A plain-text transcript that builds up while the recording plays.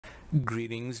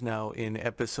Greetings. Now in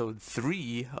episode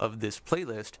 3 of this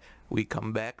playlist, we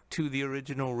come back to the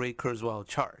original Ray Kurzweil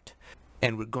chart.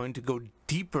 And we're going to go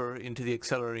deeper into the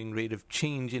accelerating rate of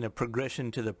change in a progression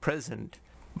to the present.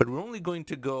 But we're only going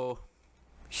to go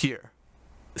here.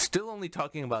 Still only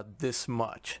talking about this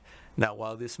much. Now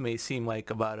while this may seem like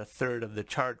about a third of the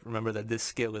chart, remember that this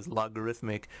scale is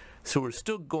logarithmic. So we're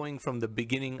still going from the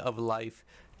beginning of life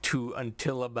to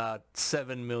until about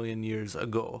 7 million years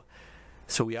ago.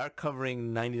 So we are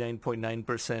covering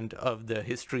 99.9% of the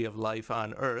history of life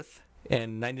on Earth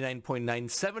and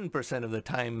 99.97% of the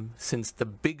time since the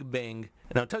Big Bang.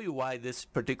 And I'll tell you why this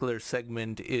particular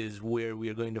segment is where we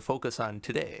are going to focus on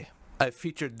today. I've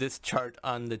featured this chart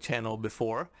on the channel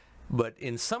before, but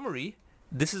in summary,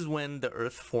 this is when the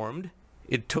Earth formed.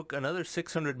 It took another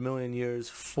 600 million years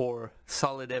for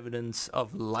solid evidence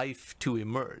of life to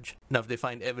emerge. Now, if they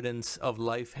find evidence of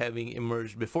life having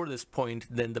emerged before this point,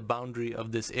 then the boundary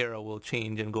of this era will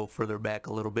change and go further back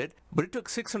a little bit. But it took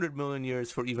 600 million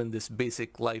years for even this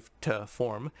basic life to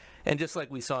form. And just like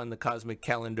we saw in the cosmic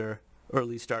calendar,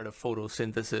 early start of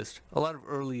photosynthesis, a lot of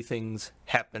early things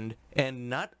happened. And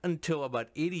not until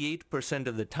about 88%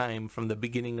 of the time from the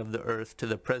beginning of the Earth to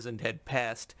the present had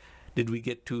passed did we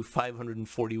get to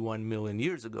 541 million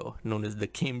years ago, known as the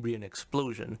Cambrian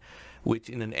Explosion, which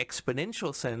in an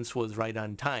exponential sense was right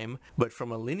on time, but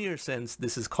from a linear sense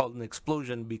this is called an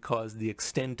explosion because the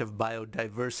extent of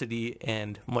biodiversity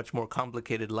and much more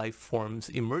complicated life forms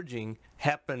emerging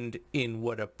happened in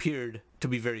what appeared to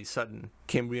be very sudden.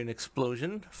 Cambrian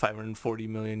Explosion, 540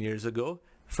 million years ago,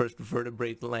 first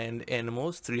vertebrate land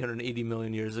animals, 380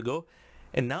 million years ago,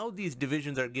 and now these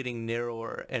divisions are getting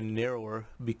narrower and narrower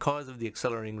because of the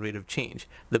accelerating rate of change.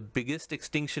 The biggest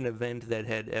extinction event that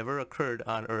had ever occurred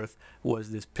on Earth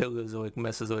was this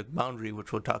Paleozoic-Mesozoic boundary,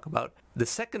 which we'll talk about. The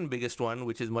second biggest one,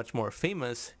 which is much more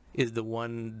famous, is the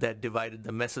one that divided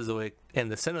the Mesozoic and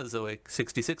the Cenozoic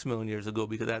 66 million years ago,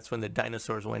 because that's when the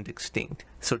dinosaurs went extinct.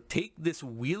 So take this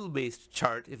wheel-based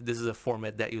chart, if this is a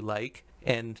format that you like,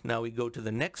 and now we go to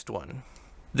the next one.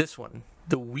 This one.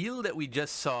 The wheel that we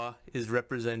just saw is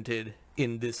represented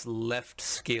in this left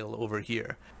scale over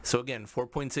here. So again,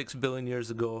 4.6 billion years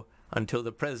ago until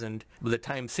the present, the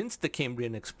time since the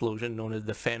Cambrian explosion, known as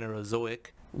the Phanerozoic,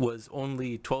 was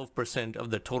only 12% of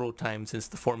the total time since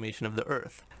the formation of the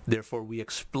Earth. Therefore, we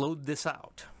explode this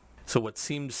out. So what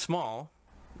seemed small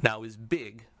now is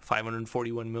big,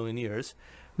 541 million years.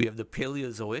 We have the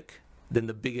Paleozoic, then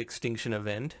the big extinction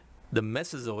event, the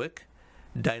Mesozoic.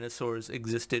 Dinosaurs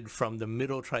existed from the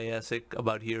middle Triassic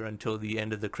about here until the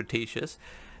end of the Cretaceous,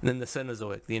 and then the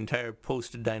Cenozoic, the entire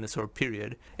post-dinosaur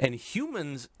period. And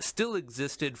humans still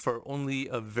existed for only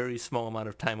a very small amount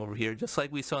of time over here, just like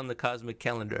we saw in the cosmic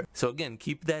calendar. So again,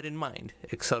 keep that in mind.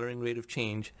 Accelerating rate of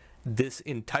change. This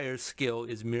entire scale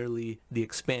is merely the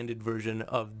expanded version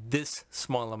of this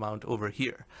small amount over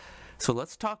here. So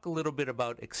let's talk a little bit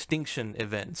about extinction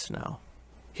events now.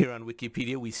 Here on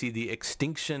Wikipedia we see the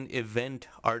Extinction Event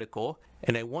article,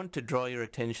 and I want to draw your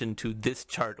attention to this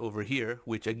chart over here,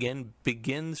 which again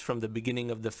begins from the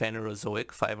beginning of the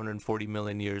Phanerozoic, 540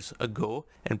 million years ago,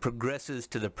 and progresses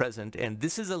to the present. And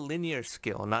this is a linear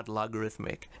scale, not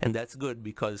logarithmic, and that's good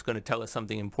because it's going to tell us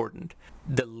something important.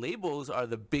 The labels are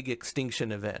the big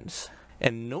extinction events.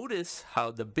 And notice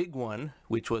how the big one,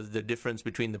 which was the difference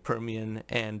between the Permian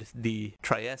and the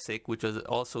Triassic, which was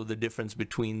also the difference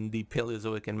between the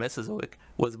Paleozoic and Mesozoic,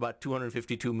 was about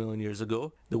 252 million years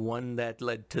ago. The one that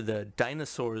led to the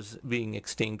dinosaurs being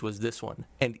extinct was this one.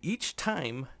 And each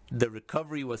time, the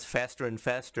recovery was faster and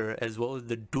faster, as well as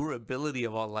the durability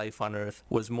of all life on Earth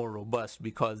was more robust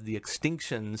because the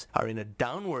extinctions are in a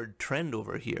downward trend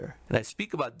over here. And I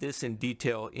speak about this in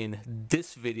detail in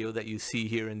this video that you see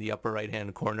here in the upper right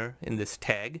hand corner in this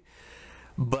tag.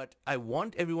 But I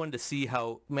want everyone to see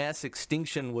how mass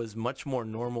extinction was much more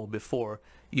normal before,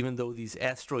 even though these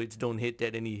asteroids don't hit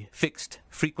at any fixed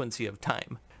frequency of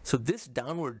time. So this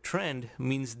downward trend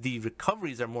means the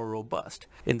recoveries are more robust.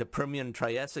 In the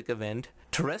Permian-Triassic event,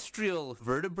 terrestrial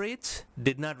vertebrates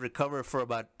did not recover for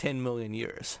about 10 million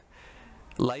years.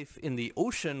 Life in the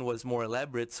ocean was more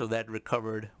elaborate, so that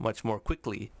recovered much more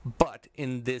quickly. But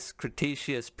in this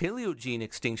Cretaceous-Paleogene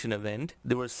extinction event,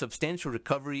 there was substantial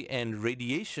recovery and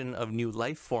radiation of new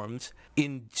life forms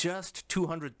in just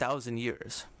 200,000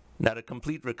 years. Not a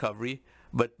complete recovery,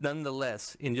 but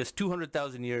nonetheless, in just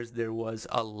 200,000 years, there was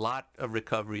a lot of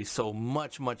recovery, so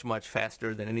much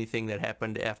faster than anything that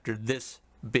happened after this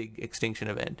big extinction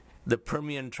event. The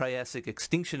Permian-Triassic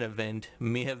Extinction Event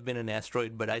may have been an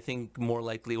asteroid, but I think more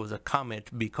likely it was a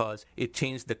comet because it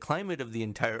changed the climate of the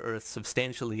entire Earth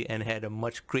substantially and had a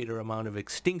much greater amount of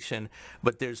extinction,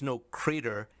 but there's no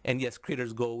crater. And yes,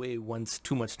 craters go away once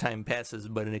too much time passes,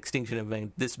 but an extinction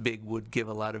event this big would give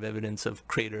a lot of evidence of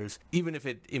craters. Even if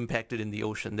it impacted in the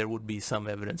ocean, there would be some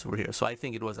evidence over here. So I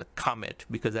think it was a comet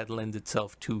because that lends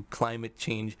itself to climate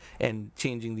change and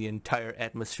changing the entire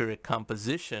atmospheric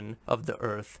composition of the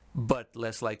Earth, but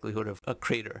less likelihood of a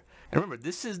crater. And remember,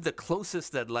 this is the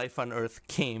closest that life on Earth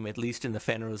came, at least in the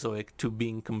Phanerozoic, to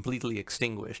being completely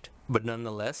extinguished. But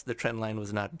nonetheless, the trend line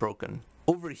was not broken.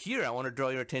 Over here, I want to draw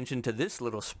your attention to this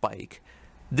little spike.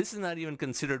 This is not even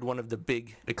considered one of the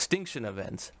big extinction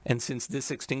events. And since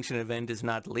this extinction event is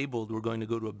not labeled, we're going to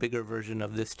go to a bigger version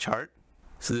of this chart.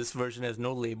 So this version has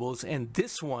no labels, and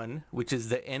this one, which is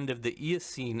the end of the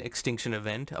Eocene extinction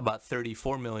event about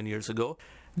 34 million years ago,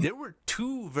 there were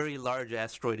two very large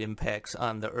asteroid impacts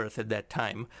on the Earth at that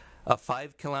time. A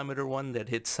 5-kilometer one that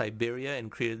hit Siberia and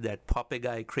created that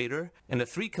Popegai crater, and a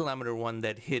 3-kilometer one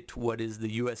that hit what is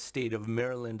the U.S. state of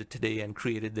Maryland today and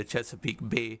created the Chesapeake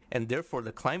Bay, and therefore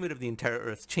the climate of the entire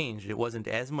Earth changed. It wasn't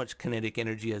as much kinetic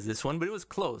energy as this one, but it was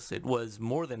close. It was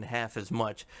more than half as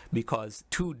much because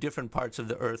two different parts of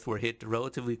the Earth were hit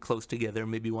relatively close together,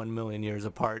 maybe 1 million years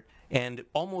apart, and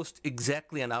almost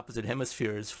exactly on opposite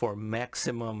hemispheres for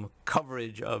maximum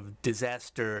coverage of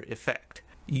disaster effect.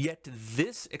 Yet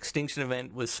this extinction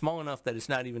event was small enough that it's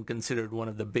not even considered one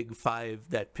of the big five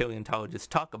that paleontologists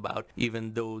talk about,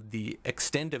 even though the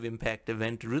extent of impact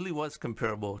event really was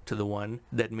comparable to the one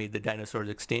that made the dinosaurs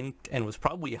extinct and was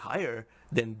probably higher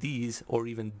than these or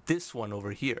even this one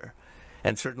over here,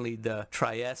 and certainly the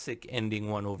Triassic ending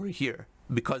one over here,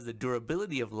 because the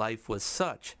durability of life was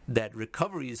such that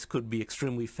recoveries could be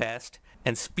extremely fast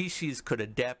and species could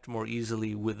adapt more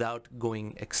easily without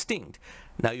going extinct.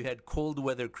 Now you had cold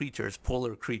weather creatures,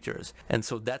 polar creatures, and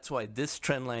so that's why this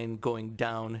trend line going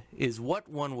down is what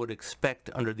one would expect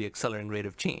under the accelerating rate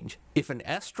of change. If an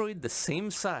asteroid the same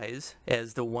size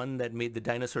as the one that made the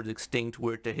dinosaurs extinct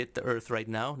were to hit the Earth right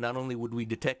now, not only would we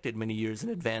detect it many years in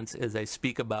advance, as I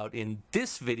speak about in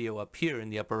this video up here in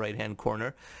the upper right hand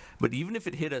corner, but even if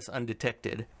it hit us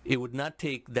undetected, it would not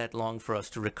take that long for us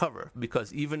to recover,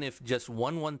 because even if just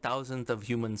 1/1000th of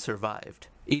humans survived,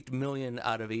 8 million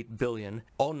out of 8 billion,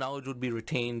 all knowledge would be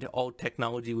retained, all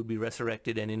technology would be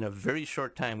resurrected, and in a very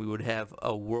short time we would have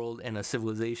a world and a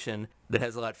civilization that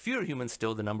has a lot fewer humans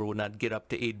still. The number would not get up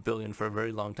to 8 billion for a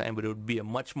very long time, but it would be a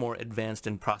much more advanced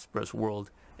and prosperous world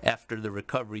after the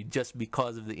recovery just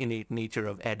because of the innate nature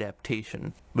of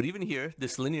adaptation. But even here,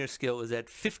 this linear scale is at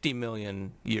 50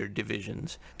 million year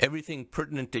divisions. Everything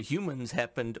pertinent to humans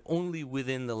happened only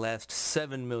within the last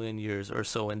 7 million years or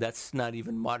so, and that's not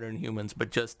even modern humans,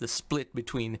 but just the split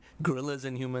between gorillas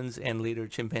and humans and later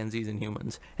chimpanzees and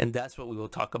humans. And that's what we will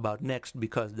talk about next,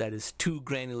 because that is too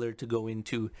granular to go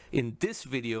into in this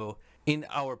video in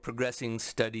our progressing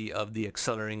study of the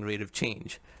accelerating rate of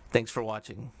change. Thanks for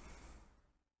watching.